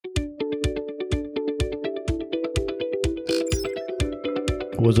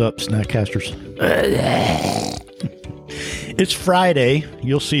What's up, Snackcasters? It's Friday.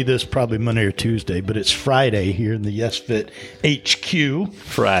 You'll see this probably Monday or Tuesday, but it's Friday here in the YesFit HQ.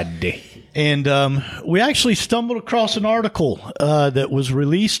 Friday. And we actually stumbled across an article that was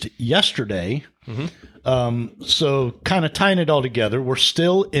released yesterday. Mm-hmm. So kind of tying it all together, we're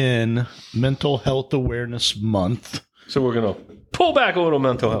still in Mental Health Awareness Month. So we're going to pull back a little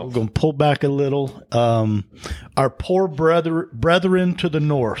mental health. We're going to pull back a little. Our poor brethren to the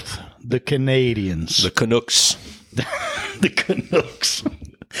north, the Canadians. The Canucks. The Canucks.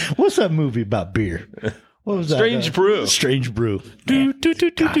 What's that movie about beer? What was that? Strange Brew. Strange Brew. Gosh,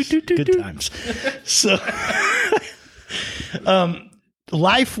 good times. So,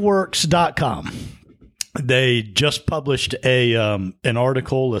 lifeworks.com. They just published an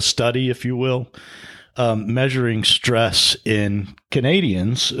article, a study, if you will, measuring stress in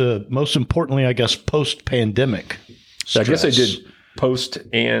Canadians. Most importantly, I guess, post-pandemic stress. I guess they did post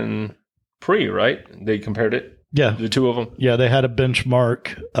and pre, right? They compared it. Yeah. The two of them. Yeah, they had a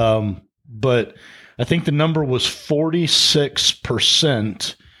benchmark. But I think the number was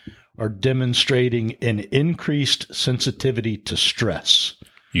 46% are demonstrating an increased sensitivity to stress.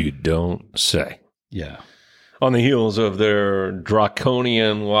 You don't say. Yeah. On the heels of their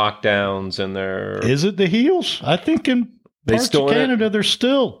draconian lockdowns and their... Is it the heels? I think in parts of Canada, they're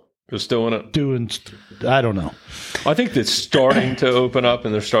still in it. Doing, I don't know. I think it's starting to open up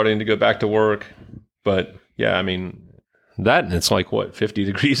and they're starting to go back to work. But yeah, I mean, that and it's like, what, 50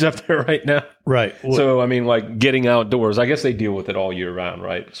 degrees up there right now? Right. So, I mean, like getting outdoors, I guess they deal with it all year round,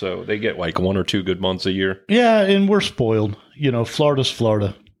 right? So they get like 1 or 2 good months a year. Yeah, and we're spoiled. You know, Florida's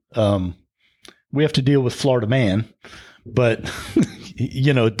Florida. We have to deal with Florida man, but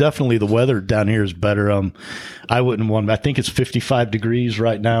you know, definitely the weather down here is better. I wouldn't want, I think it's 55 degrees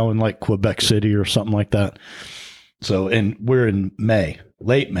right now in like Quebec City or something like that. So, and we're in May,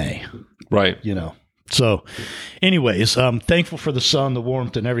 late May, right? You know, so anyways, I'm thankful for the sun, the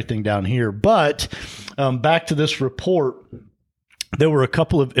warmth and everything down here. But back to this report, there were a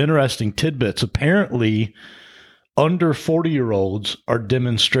couple of interesting tidbits. Apparently under 40-year-olds are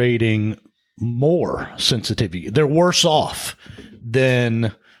demonstrating more sensitivity. They're worse off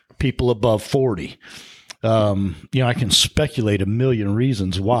than people above 40. You know, I can speculate a million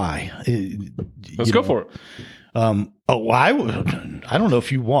reasons why. Let's go for it. I don't know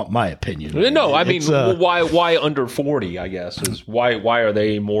if you want my opinion. No, I mean, why under 40, I guess, is why are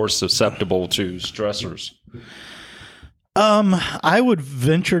they more susceptible to stressors? I would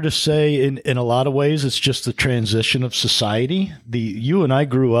venture to say in a lot of ways, it's just the transition of society. You and I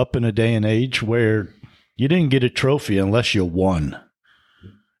grew up in a day and age where you didn't get a trophy unless you won,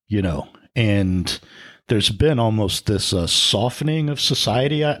 you know, and there's been almost this softening of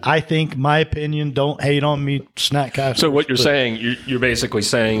society. I think, my opinion, don't hate on me, Snackcasters. So what you're saying, you're basically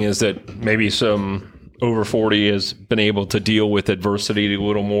saying is that maybe some over 40 has been able to deal with adversity a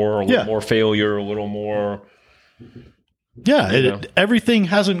little more, a little more failure, a little more... Yeah, everything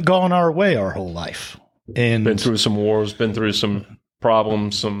hasn't gone our way our whole life. And been through some wars, been through some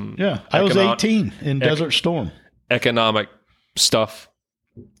problems, some... Yeah, I was 18 in Desert Storm. Economic stuff.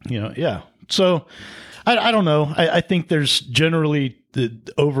 You know, yeah. So, I don't know. I think there's generally the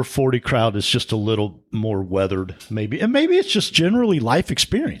over 40 crowd is just a little more weathered, maybe. And maybe it's just generally life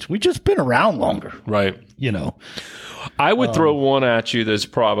experience. We've just been around longer. Right. You know. I would throw one at you that's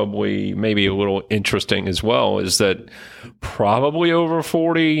probably maybe a little interesting as well, is that probably over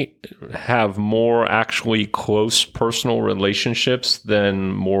 40 have more actually close personal relationships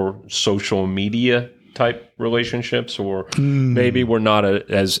than more social media type relationships, or maybe we're not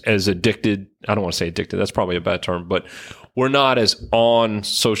as addicted. I don't want to say addicted. That's probably a bad term, but we're not as on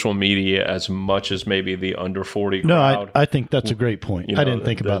social media as much as maybe the under 40 crowd. No, I think that's a great point. You know, I didn't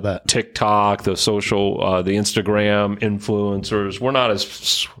think about that. TikTok, the social, the Instagram influencers. We're not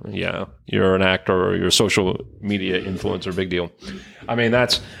as, you're an actor or you're a social media influencer, big deal. I mean,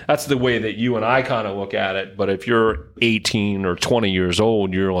 that's the way that you and I kind of look at it. But if you're 18 or 20 years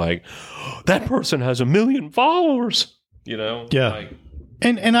old, you're like, that person has 1 million followers, you know? Yeah. Like,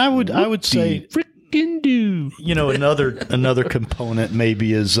 and I would say, freaking do. You know, another component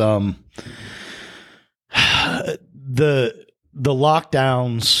maybe is the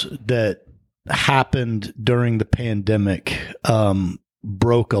lockdowns that happened during the pandemic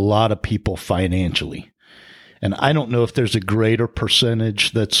broke a lot of people financially. And I don't know if there's a greater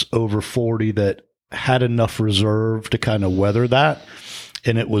percentage that's over 40 that had enough reserve to kind of weather that.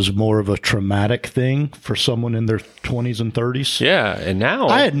 And it was more of a traumatic thing for someone in their 20s and 30s. Yeah, and now...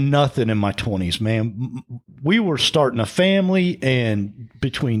 I had nothing in my 20s, man. We were starting a family, and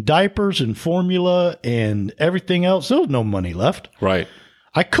between diapers and formula and everything else, there was no money left. Right.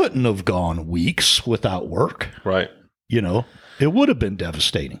 I couldn't have gone weeks without work. Right. You know, it would have been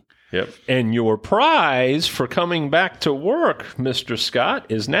devastating. Yep. And your prize for coming back to work, Mr. Scott,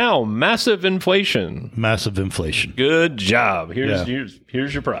 is now massive inflation. Massive inflation. Good job.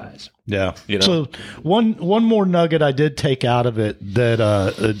 Here's your prize. Yeah. You know? So one more nugget I did take out of it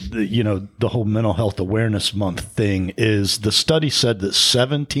that, you know, the whole mental health awareness month thing is the study said that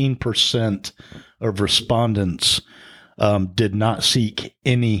 17% of respondents did not seek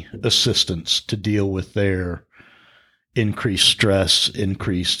any assistance to deal with their increased stress,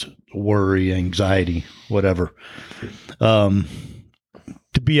 increased worry, anxiety, whatever. To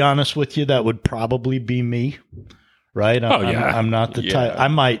be honest with you, that would probably be me, right? I'm not the type. I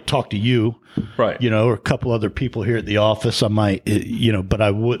might talk to you, right? You know, or a couple other people here at the office. I might, you know, but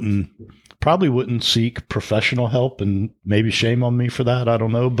I probably wouldn't seek professional help, and maybe shame on me for that. I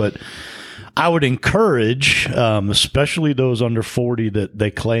don't know, but I would encourage, especially those under 40 that they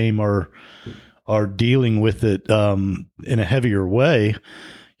claim are dealing with it in a heavier way.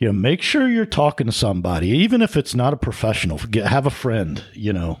 You know, make sure you're talking to somebody, even if it's not a professional. Have a friend,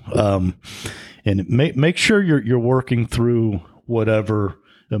 you know, and make sure you're working through whatever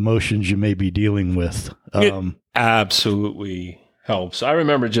emotions you may be dealing with. It absolutely helps. I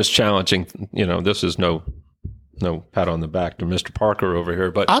remember just challenging. You know, this is no pat on the back to Mr. Parker over here,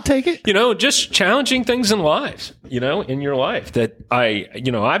 but I'll take it. You know, just challenging things in lives, you know, in your life that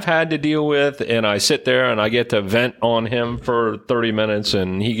I've had to deal with, and I sit there and I get to vent on him for 30 minutes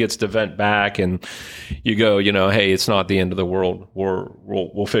and he gets to vent back, and you go, you know, hey, it's not the end of the world.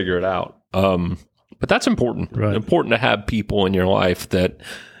 We'll figure it out. But that's important. Right. Important to have people in your life that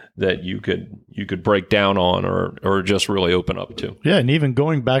you could break down on or just really open up to. Yeah, and even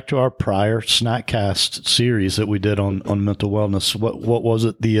going back to our prior Snackcast series that we did on mental wellness, what was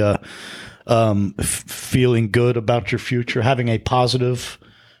it? The feeling good about your future, having a positive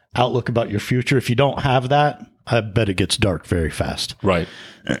outlook about your future. If you don't have that, I bet it gets dark very fast. Right.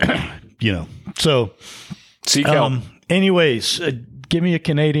 You know. So, seek help. Anyways, give me a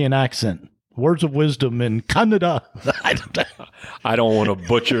Canadian accent. Words of wisdom in Canada. I don't want to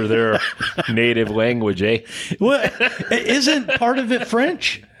butcher their native language, eh? Well, isn't part of it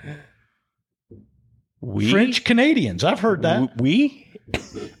French? French Canadians. I've heard that.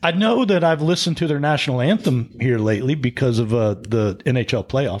 I know that I've listened to their national anthem here lately because of the NHL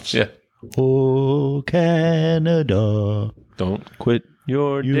playoffs. Yeah. Oh, Canada. Don't quit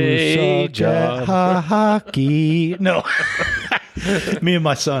your day job. Hockey. No. Me and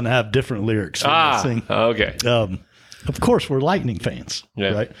my son have different lyrics. Sing. Okay. Of course, we're Lightning fans,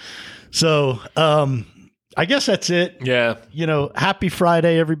 yeah. Right? So, I guess that's it. Yeah. You know, happy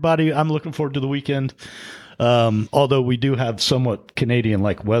Friday, everybody. I'm looking forward to the weekend. Although we do have somewhat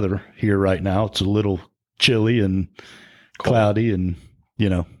Canadian-like weather here right now. It's a little chilly and cloudy, and you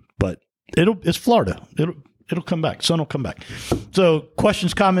know, but it's Florida. It'll come back. Sun will come back. So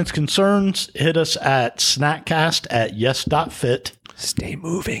questions, comments, concerns, hit us at snackcast@yes.fit. Stay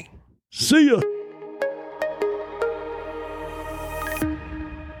moving. See ya.